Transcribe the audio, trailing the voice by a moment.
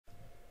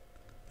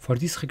For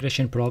this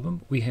regression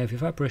problem, we have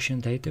evaporation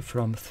data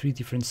from 3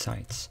 different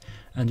sites,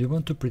 and we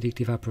want to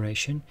predict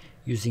evaporation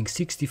using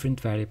 6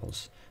 different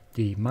variables: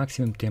 the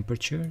maximum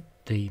temperature,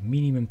 the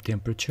minimum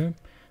temperature,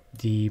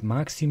 the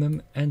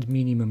maximum and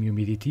minimum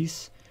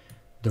humidities,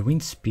 the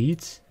wind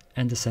speeds,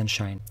 and the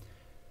sunshine.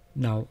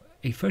 Now,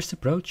 a first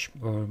approach,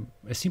 or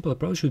a simple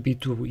approach, would be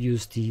to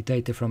use the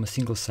data from a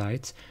single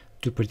site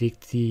to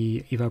predict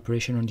the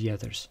evaporation on the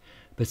others.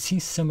 But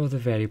since some of the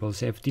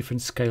variables have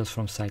different scales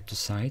from site to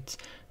site,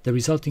 the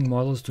resulting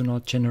models do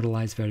not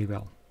generalize very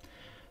well.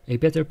 A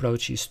better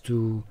approach is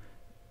to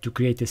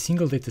create a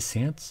single data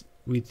set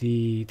with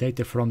the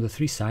data from the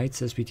 3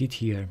 sites, as we did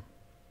here.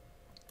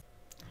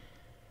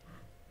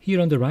 Here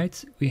on the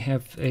right we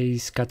have a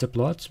scatter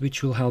plot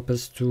which will help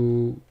us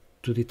to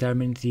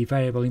determine the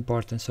variable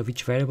importance of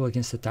each variable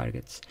against the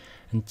targets.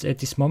 And at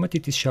this moment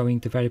it is showing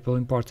the variable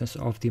importance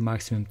of the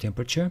maximum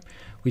temperature,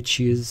 which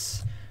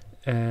gives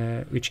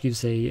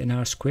an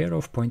R square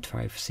of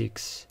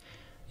 0.56.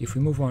 If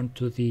we move on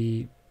to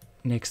the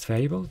next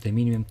variable, the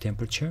minimum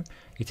temperature,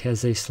 it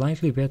has a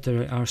slightly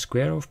better R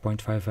square of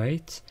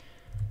 0.58,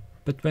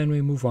 but when we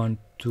move on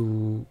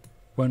to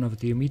one of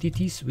the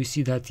humidities, we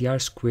see that the R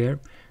square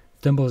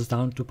tumbles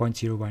down to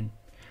 0.01.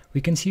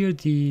 We can see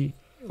here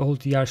all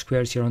the R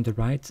squares here on the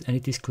right, and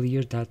it is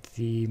clear that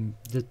the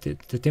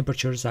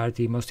temperatures are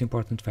the most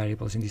important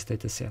variables in this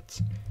data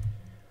set.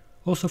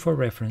 Also, for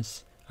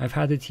reference, I've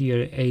added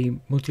here a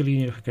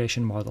multilinear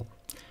regression model.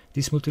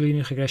 This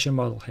multilinear regression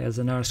model has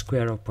an R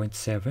square of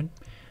 0.7,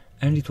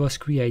 and it was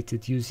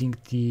created using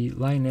the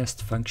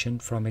linest function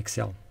from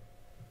Excel.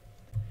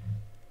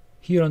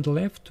 Here on the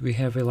left we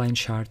have a line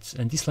chart,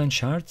 and this line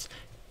chart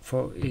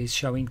is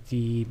showing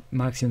the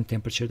maximum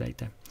temperature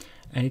data,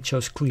 and it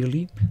shows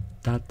clearly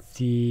that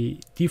the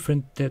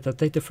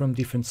data from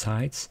different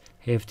sites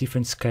have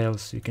different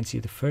scales. You can see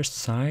the first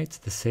site,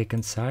 the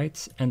second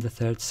site, and the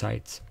third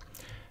site.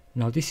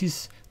 Now this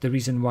is the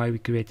reason why we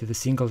created a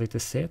single data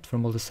set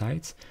from all the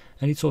sites,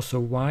 and it's also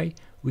why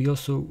we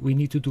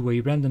need to do a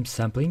random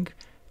sampling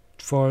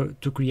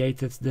to create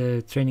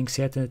the training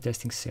set and the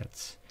testing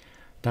sets.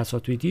 That's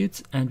what we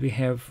did, and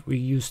we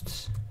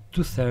used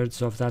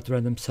 2/3 of that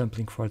random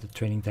sampling for the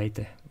training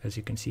data, as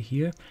you can see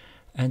here,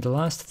 and the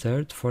last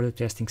third for the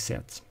testing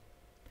set.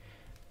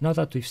 Now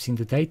that we've seen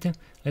the data,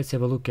 let's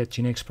have a look at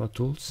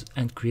GeneXproTools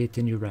and create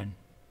a new run.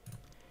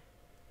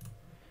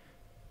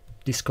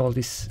 Let's call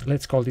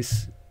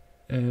this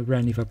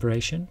run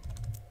evaporation,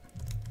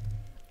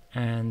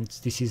 and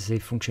this is a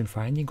function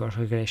finding or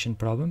regression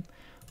problem.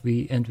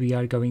 We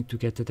are going to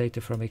get the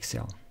data from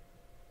Excel.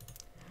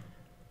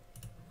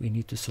 We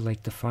need to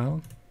select the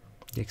file,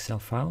 the Excel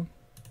file,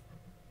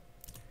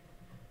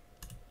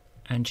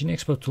 and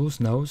GeneXproTools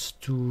knows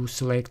to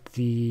select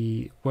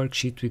the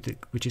worksheet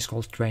which is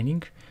called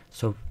training.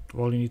 So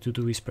all you need to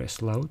do is press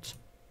load,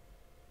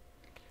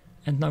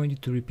 and now we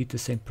need to repeat the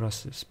same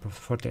process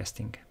for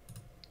testing,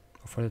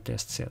 for the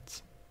test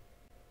sets.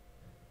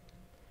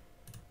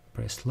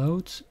 Press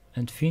load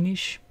and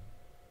finish,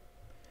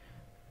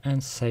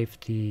 and save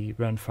the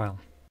run file.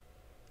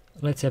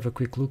 Let's have a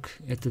quick look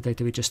at the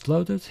data we just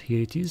loaded.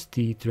 Here it is,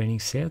 the training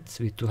set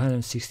with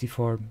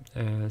 264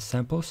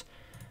 samples,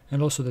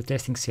 and also the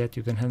testing set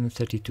with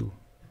 132.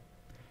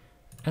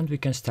 And we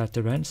can start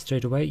the run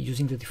straight away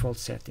using the default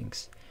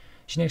settings.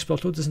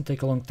 GeneXproTools doesn't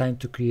take a long time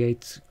to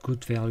create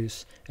good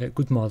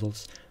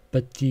models,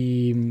 but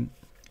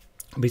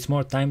it's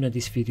more time than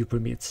this video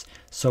permits.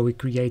 So we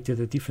created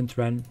a different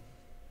run,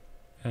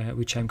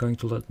 which I'm going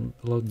to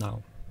load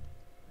now.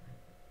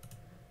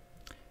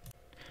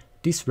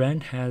 This run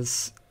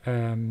has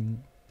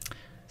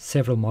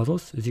several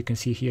models, as you can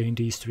see here in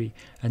the history,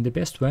 and the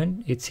best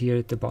one, it's here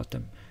at the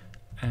bottom,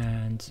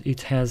 and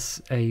it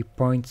has a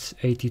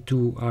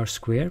 0.82 R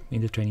square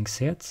in the training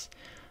sets,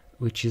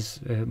 which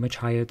is much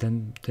higher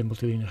than the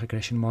multilinear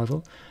regression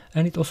model,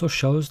 and it also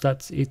shows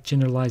that it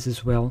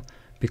generalizes well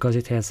because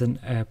it has an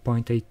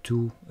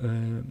 0.82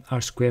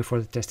 R square for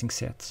the testing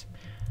sets.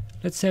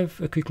 Let's have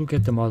a quick look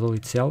at the model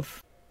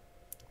itself,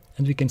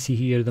 and we can see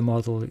here the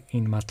model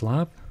in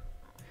MATLAB.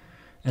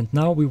 And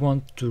now we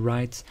want to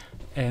write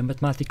a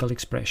mathematical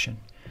expression.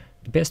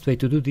 The best way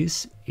to do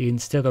this,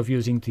 instead of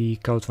using the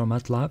code from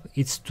MATLAB,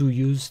 is to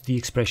use the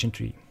expression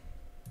tree.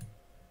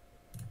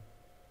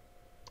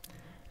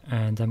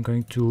 And I'm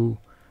going to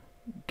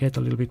get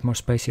a little bit more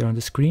space here on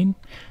the screen.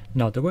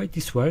 Now the way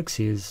this works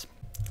is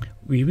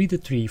we read the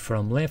tree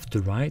from left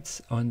to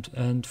right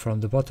and from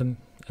the bottom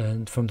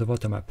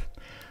up.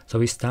 So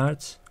we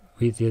start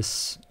with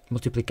this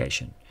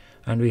multiplication,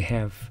 and we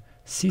have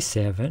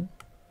C7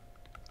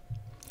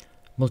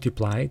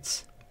 multiplied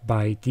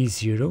by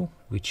D0,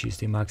 which is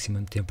the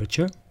maximum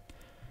temperature,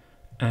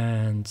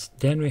 and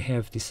then we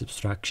have the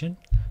subtraction,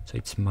 so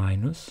it's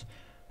minus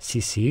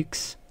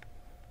C6,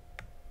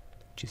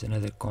 which is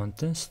another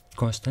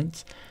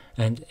constant,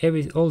 and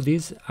all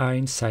these are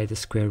inside the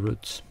square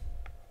roots.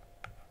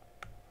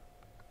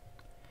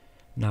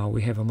 Now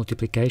we have a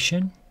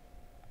multiplication,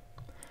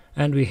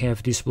 and we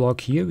have this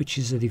block here, which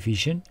is a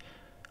division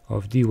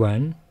of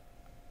D1,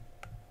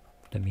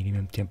 the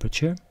minimum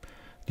temperature,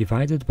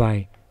 divided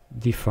by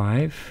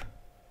d5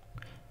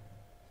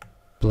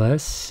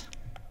 plus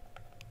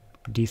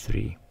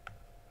d3.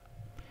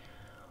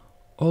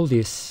 All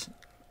this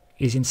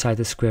is inside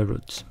the square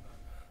root.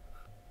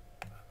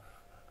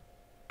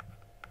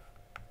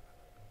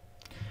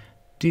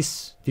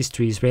 This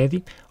tree is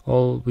ready.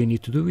 All we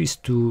need to do is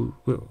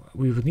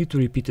we would need to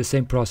repeat the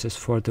same process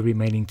for the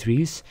remaining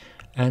trees,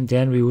 and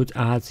then we would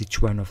add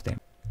each one of them.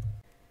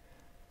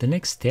 The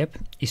next step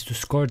is to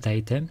score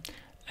data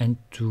and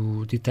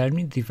to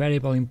determine the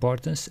variable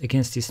importance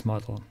against this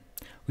model.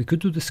 We could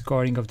do the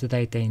scoring of the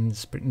data in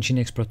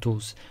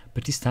GeneXproTools,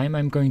 but this time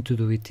I'm going to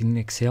do it in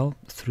Excel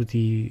through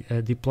the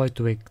deploy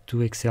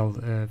to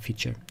Excel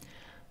feature.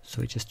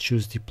 So we just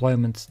choose deploy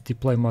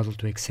model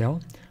to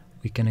Excel.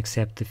 We can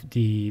accept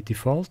the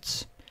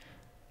defaults,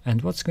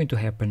 and what's going to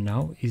happen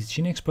now is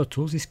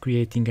GeneXproTools is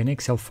creating an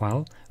Excel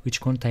file which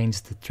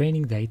contains the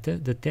training data,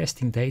 the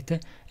testing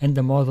data, and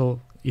the model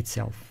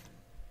itself.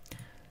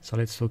 So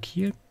let's look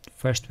here.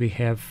 First we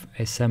have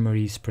a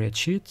summary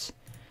spreadsheet,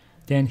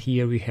 then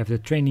here we have the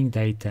training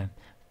data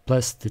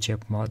plus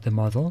the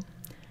model,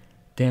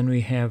 then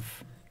we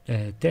have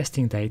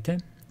testing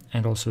data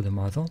and also the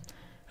model,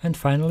 and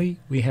finally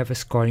we have a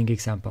scoring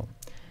example.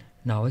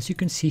 Now, as you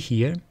can see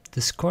here,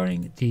 the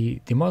scoring,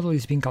 the model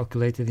is being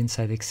calculated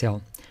inside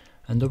Excel,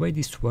 and the way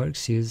this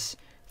works is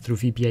through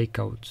VBA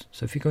code.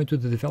 So if you go into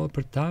the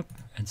developer tab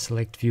and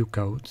select view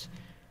code,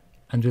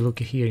 and we look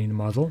here in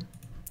model,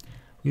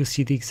 we'll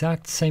see the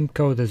exact same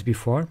code as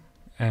before,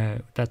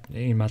 that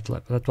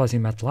was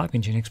in MATLAB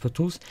in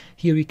GeneXproTools.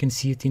 Here we can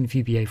see it in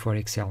VBA for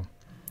Excel.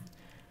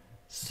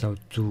 So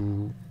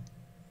to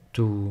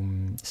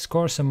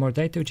score some more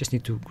data, we just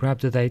need to grab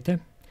the data,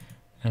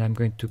 and I'm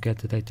going to get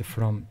the data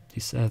from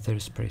these other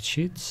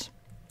spreadsheets.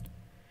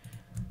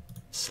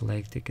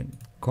 Select it and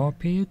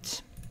copy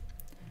it,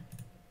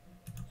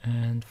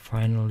 and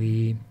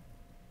finally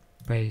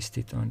paste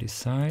it on these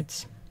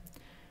sides,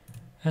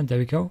 and there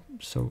we go.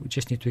 So we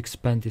just need to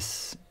expand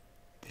this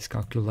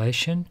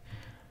calculation,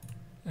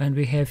 and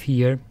we have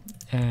here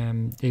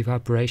the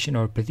evaporation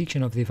or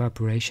prediction of the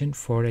evaporation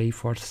for a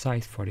fourth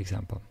site, for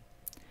example.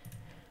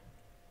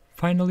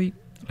 Finally,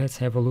 let's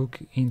have a look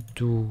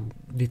into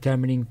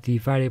determining the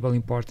variable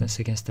importance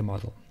against the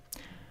model.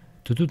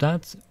 To do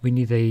that, we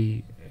need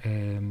a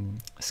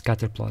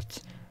scatter plot.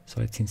 So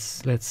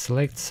let's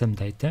select some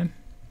data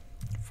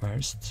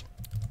first,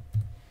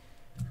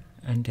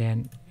 and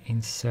then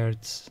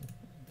insert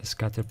the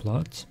scatter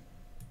plot.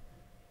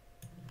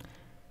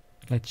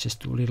 Let's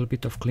just do a little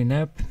bit of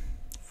cleanup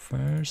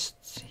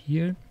first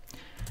here.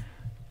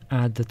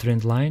 Add the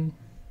trend line,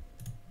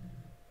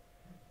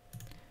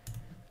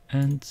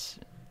 and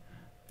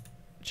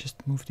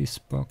just move this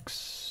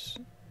box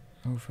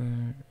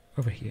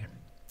over here.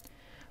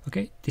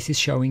 Okay, this is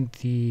showing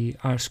the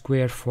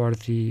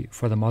R²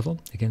 for the model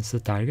against the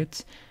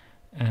target,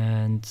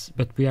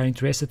 but we are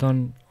interested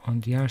on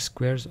the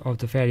R² of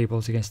the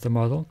variables against the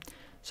model.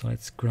 So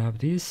let's grab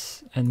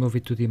this and move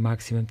it to the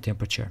maximum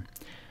temperature.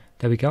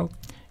 There we go.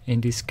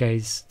 In this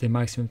case, the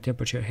maximum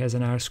temperature has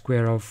an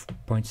R² of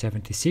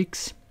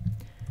 0.76.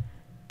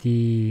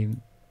 The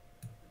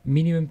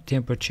minimum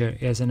temperature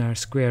has an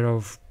R²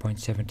 of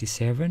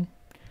 0.77,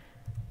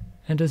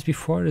 and as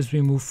before, as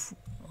we move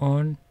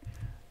on,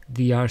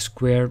 the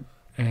R²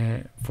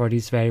 for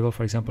this variable,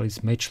 for example,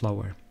 is much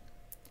lower.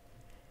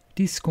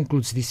 This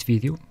concludes this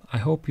video. I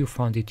hope you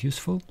found it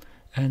useful,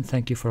 and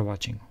thank you for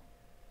watching.